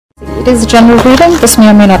It is a general reading. This may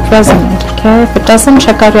or may not resonate. Okay, if it doesn't,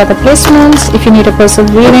 check out your other placements. If you need a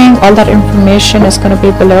personal reading, all that information is going to be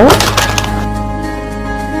below.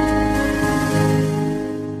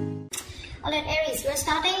 Alright, Aries, you're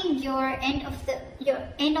starting your end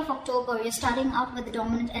of October. You're starting out with the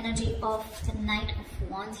dominant energy of the Knight of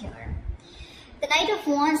Wands here. The Knight of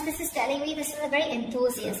Wands, this is telling me this is a very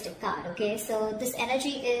enthusiastic card, okay? So this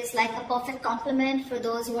energy is like a perfect complement for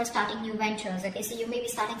those who are starting new ventures, okay? So you may be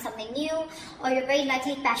starting something new, or you're very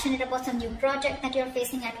likely passionate about some new project that you're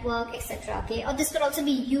facing at work, etc., okay? Or this could also be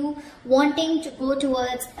you wanting to go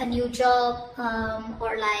towards a new job,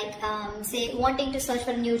 or like, say, wanting to search for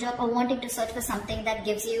a new job, or wanting to search for something that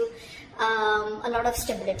gives you a lot of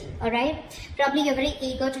stability, alright? Probably you're very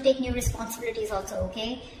eager to take new responsibilities also,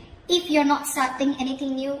 okay? If you're not starting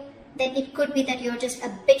anything new, then it could be that you're just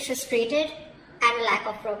a bit frustrated at a lack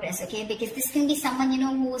of progress, okay? Because this can be someone, you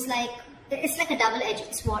know, who's like, it's like a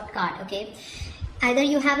double-edged sword card, okay? Either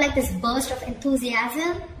you have like this burst of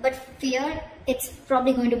enthusiasm, but fear, it's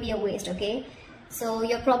probably going to be a waste, okay? So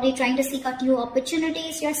you're probably trying to seek out new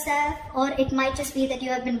opportunities yourself, or it might just be that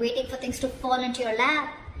you have been waiting for things to fall into your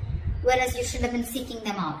lap, whereas you should have been seeking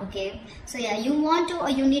them out, okay? So yeah, you want to, or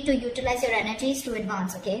you need to utilize your energies to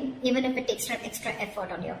advance, okay? Even if it takes extra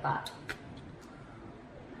effort on your part.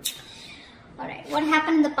 Alright, what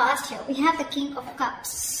happened in the past here? We have the King of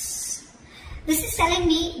Cups. This is telling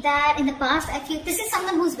me that in the past, I feel this is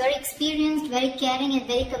someone who's very experienced, very caring, and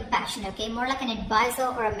very compassionate, okay? More like an advisor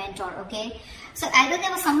or a mentor, okay? So either there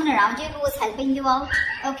was someone around you who was helping you out,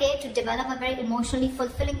 okay, to develop a very emotionally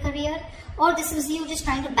fulfilling career, or this is you just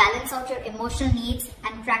trying to balance out your emotional needs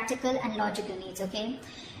and practical and logical needs, okay?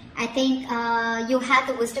 I think you have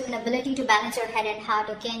the wisdom and ability to balance your head and heart,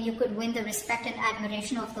 okay, and you could win the respect and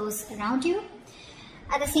admiration of those around you.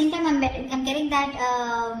 At the same time, I'm getting that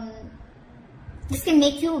this can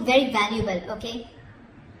make you very valuable, okay?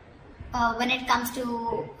 When it comes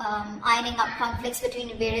to ironing out conflicts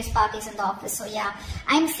between various parties in the office. So yeah,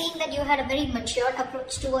 I'm seeing that you had a very mature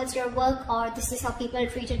approach towards your work, or this is how people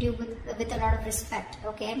treated you with a lot of respect,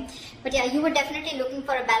 okay? But yeah, you were definitely looking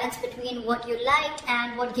for a balance between what you liked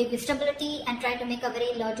and what gave you stability, and trying to make a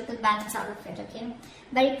very logical balance out of it, okay?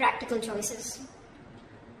 Very practical choices.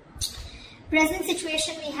 Present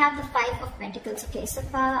situation, we have the Five of Pentacles, okay? So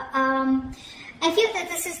I feel that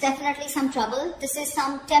this is definitely some trouble. This is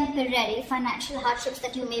some temporary financial hardships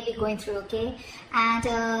that you may be going through, okay? And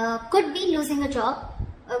could be losing a job,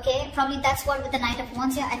 okay? Probably that's what with the Knight of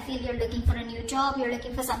Wands here, I feel you're looking for a new job. You're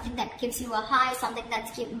looking for something that gives you a high, something that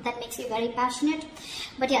makes you very passionate.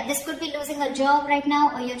 But yeah, this could be losing a job right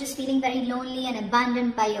now, or you're just feeling very lonely and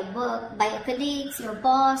abandoned by your work, by your colleagues, your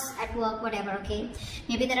boss at work, whatever, okay?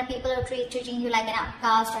 Maybe there are people who are treating you like an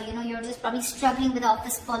outcast, or you know, you're just probably struggling with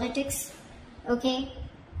office politics, okay,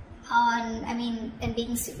 and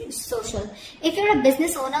being social. If you're a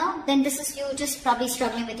business owner, then this is you just probably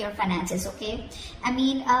struggling with your finances, okay? I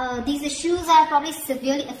mean, these issues are probably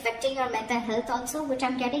severely affecting your mental health also, which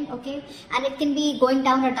I'm getting, okay? And it can be going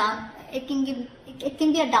down or down. It can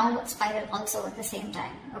be a downward spiral also at the same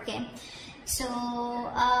time, okay? So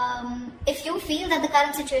if you feel that the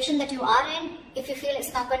current situation that you are in, if you feel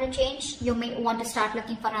it's not going to change, you may want to start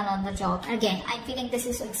looking for another job. Again, I'm feeling this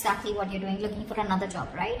is exactly what you're doing, looking for another job,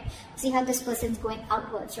 right? See how this person's going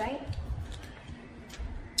outwards, right?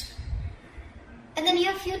 In the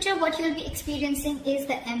near future, what you'll be experiencing is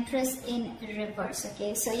the Empress in reverse,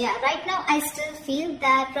 okay? So yeah, right now I still feel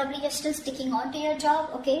that probably you're still sticking on to your job,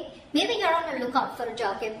 okay? Maybe you're on a lookout for a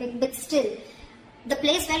job, okay? But still, the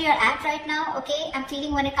place where you're at right now, okay, I'm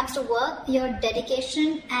feeling when it comes to work, your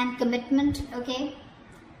dedication and commitment, okay,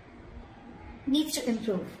 needs to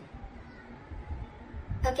improve,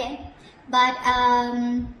 okay? But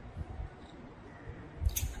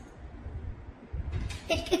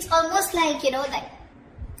it's almost like, you know, like,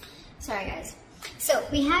 sorry guys. So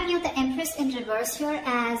we have you the Empress in reverse here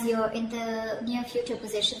as you're in the near future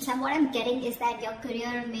positions, and what I'm getting is that your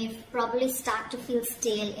career may probably start to feel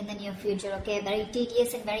stale in the near future, okay? Very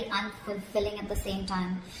tedious and very unfulfilling at the same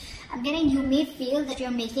time. I'm getting you may feel that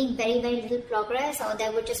you're making very, very little progress, or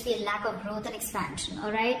there would just be a lack of growth and expansion,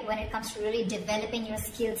 alright? When it comes to really developing your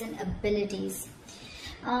skills and abilities.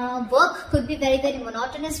 Work could be very, very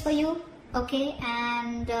monotonous for you, okay?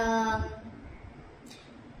 And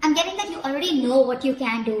I'm getting that you already know what you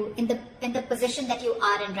can do in the position that you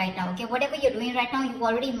are in right now, okay? Whatever you're doing right now, you've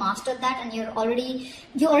already mastered that, and you already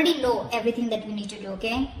know everything that you need to do,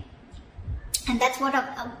 okay? And that's what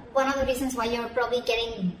one of the reasons why you're probably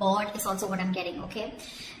getting bored is also what I'm getting, okay?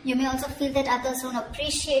 You may also feel that others don't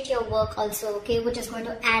appreciate your work also, okay? Which is going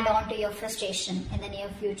to add on to your frustration in the near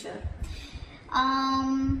future.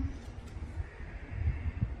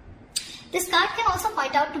 This card can also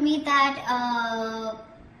point out to me that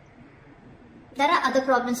there are other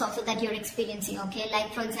problems also that you're experiencing, okay?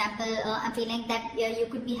 Like, for example, I'm feeling that you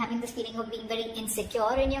could be having this feeling of being very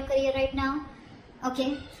insecure in your career right now,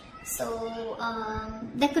 okay? So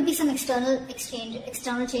there could be some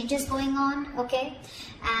external changes going on, okay?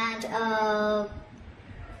 And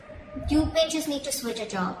you may just need to switch a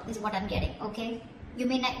job, is what I'm getting, okay? You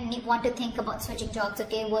may not want to think about switching jobs,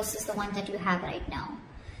 okay, versus the one that you have right now.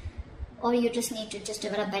 Or you just need to just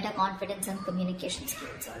develop better confidence and communication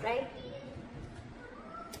skills, alright?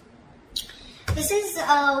 This is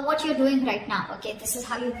what you're doing right now, okay? This is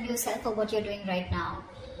how you view yourself or what you're doing right now.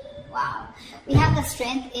 Wow. We have the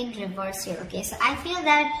Strength in reverse here, okay? So I feel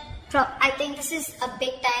that, I think this is a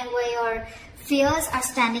big time where your fears are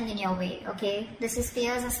standing in your way, okay? This is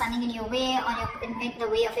fears are standing in your way, in the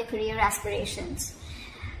way of your career aspirations.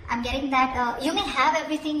 I'm getting that you may have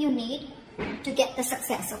everything you need to get the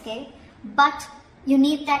success, okay? But you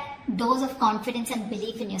need that dose of confidence and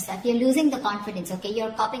belief in yourself. You're losing the confidence, okay?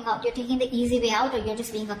 You're copping out, you're taking the easy way out, or you're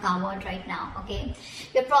just being a coward right now, okay?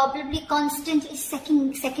 You're probably constantly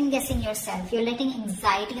second guessing yourself. You're letting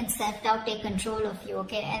anxiety and self-doubt take control of you,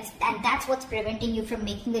 okay? And that's what's preventing you from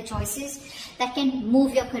making the choices that can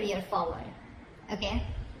move your career forward, okay?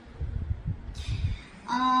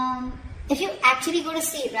 If you actually go to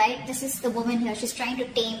see, right, this is the woman here, she's trying to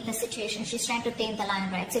tame the situation, she's trying to tame the lion,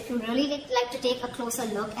 right? So if you really like to take a closer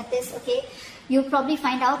look at this, okay, you'll probably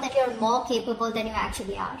find out that you're more capable than you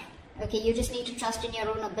actually are, okay? You just need to trust in your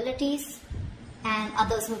own abilities and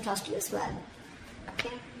others will trust you as well,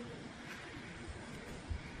 okay?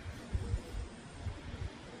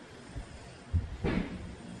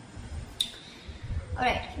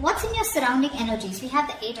 Alright, what's in your surrounding energies? We have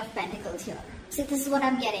the Eight of Pentacles here. See, this is what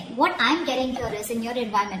I'm getting. What I'm getting here is in your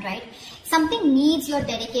environment, right? Something needs your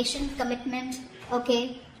dedication, commitment,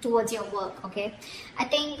 okay, towards your work, okay? I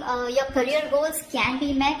think your career goals can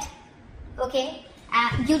be met, okay?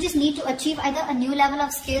 You just need to achieve either a new level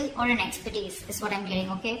of skill or an expertise, is what I'm getting,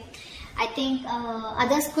 okay? I think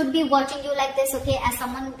others could be watching you like this, okay, as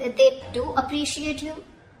someone, they do appreciate you,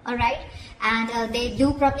 alright? And they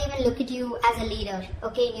do probably even look at you as a leader,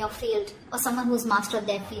 okay, in your field, or someone who's mastered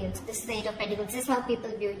their field. This is the Eight of Pentacles. This is how people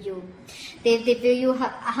view you. They view you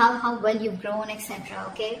how well you've grown, etc.,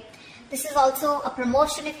 okay? This is also a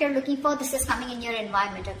promotion if you're looking for. This is coming in your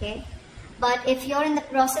environment, okay? But if you're in the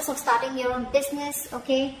process of starting your own business,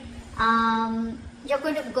 okay, you're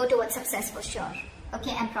going to go towards success for sure,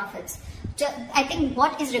 okay, and profits. I think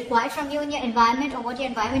what is required from you in your environment, or what your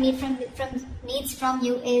environment needs from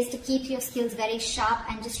you, is to keep your skills very sharp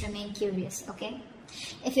and just remain curious, okay?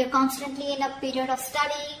 If you're constantly in a period of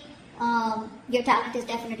study, your talent is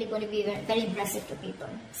definitely going to be very, very impressive to people.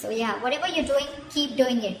 So yeah, whatever you're doing, keep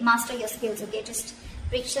doing it. Master your skills, okay? Just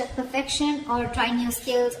reach that perfection, or try new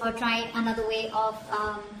skills, or try another way of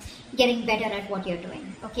getting better at what you're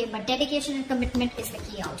doing, okay? But dedication and commitment is the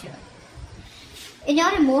key out here. In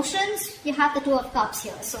your emotions, you have the Two of Cups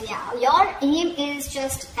here. So yeah, your aim is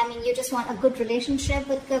just, I mean, you just want a good relationship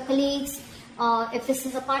with your colleagues. If this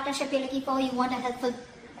is a partnership you're looking for, you want a helpful,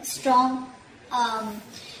 strong,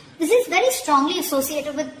 this is very strongly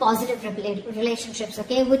associated with positive relationships,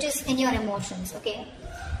 okay, which is in your emotions, okay.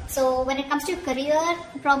 So when it comes to your career,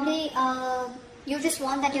 probably you just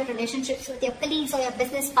want that your relationships with your colleagues or your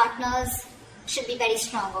business partners should be very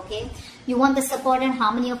strong, okay. You want the support and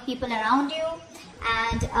harmony of people around you.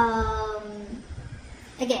 And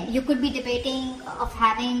again, you could be debating of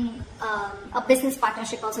having a business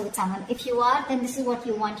partnership also with someone. If you are, then this is what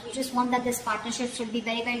you want. You just want that this partnership should be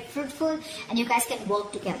very, very fruitful and you guys can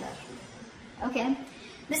work together. Okay.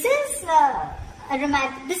 This is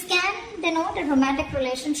this can denote a romantic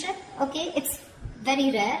relationship. Okay. It's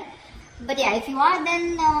very rare. But yeah, if you are,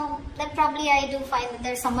 then probably I do find that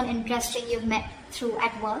there's someone interesting you've met through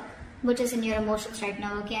at work, which is in your emotions right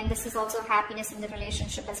now, okay? And this is also happiness in the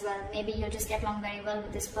relationship as well. Maybe you just get along very well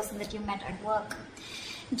with this person that you met at work.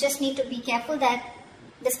 You just need to be careful that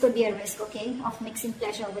this could be a risk, okay, of mixing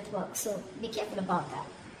pleasure with work. So be careful about that.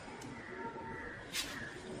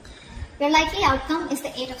 Your likely outcome is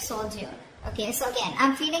the Eight of Swords here, okay? So again,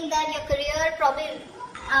 I'm feeling that your career probably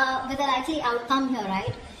with a likely outcome here,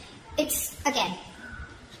 right? It's, again,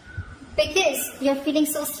 because you're feeling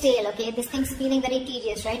so stale, okay, this thing's feeling very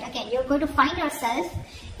tedious, right? Again, you're going to find yourself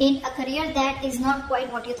in a career that is not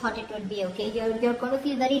quite what you thought it would be, okay? You're going to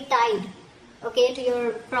feel very tied, okay, to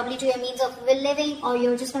your, probably to your means of living, or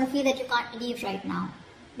you're just going to feel that you can't leave right now.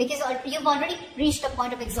 Because you've already reached a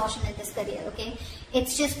point of exhaustion in this career, okay?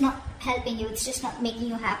 It's just not helping you, it's just not making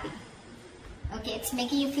you happy. Okay, it's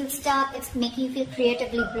making you feel stuck, it's making you feel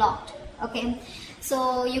creatively blocked. Okay,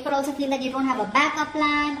 so you could also feel that you don't have a backup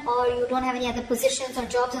plan, or you don't have any other positions or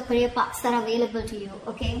jobs or career paths that are available to you.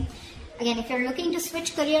 Okay, again, if you're looking to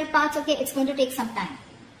switch career paths, okay, it's going to take some time.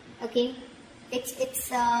 Okay, it's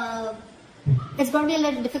going to be a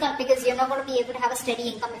little difficult because you're not going to be able to have a steady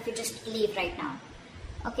income if you just leave right now.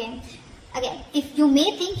 Okay, again, if you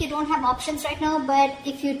may think you don't have options right now, but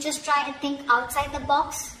if you just try and think outside the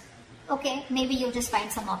box, okay, maybe you'll just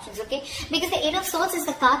find some options. Okay, because the Eight of Swords is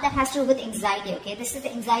the card that has to do with anxiety. Okay, this is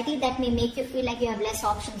the anxiety that may make you feel like you have less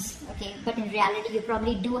options. Okay, but in reality you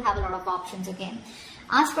probably do have a lot of options. Okay,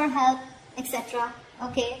 ask for help, etc.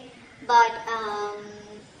 Okay, but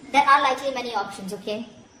there are likely many options. Okay,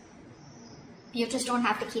 you just don't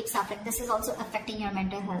have to keep suffering. This is also affecting your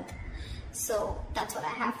mental health. So that's what I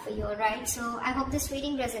have for you. Alright, so I hope this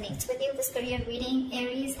reading resonates with you, this career reading,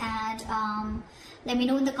 Aries, and let me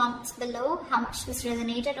know in the comments below how much this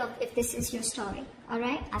resonated or if this is your story.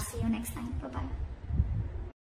 Alright, I'll see you next time. Bye bye.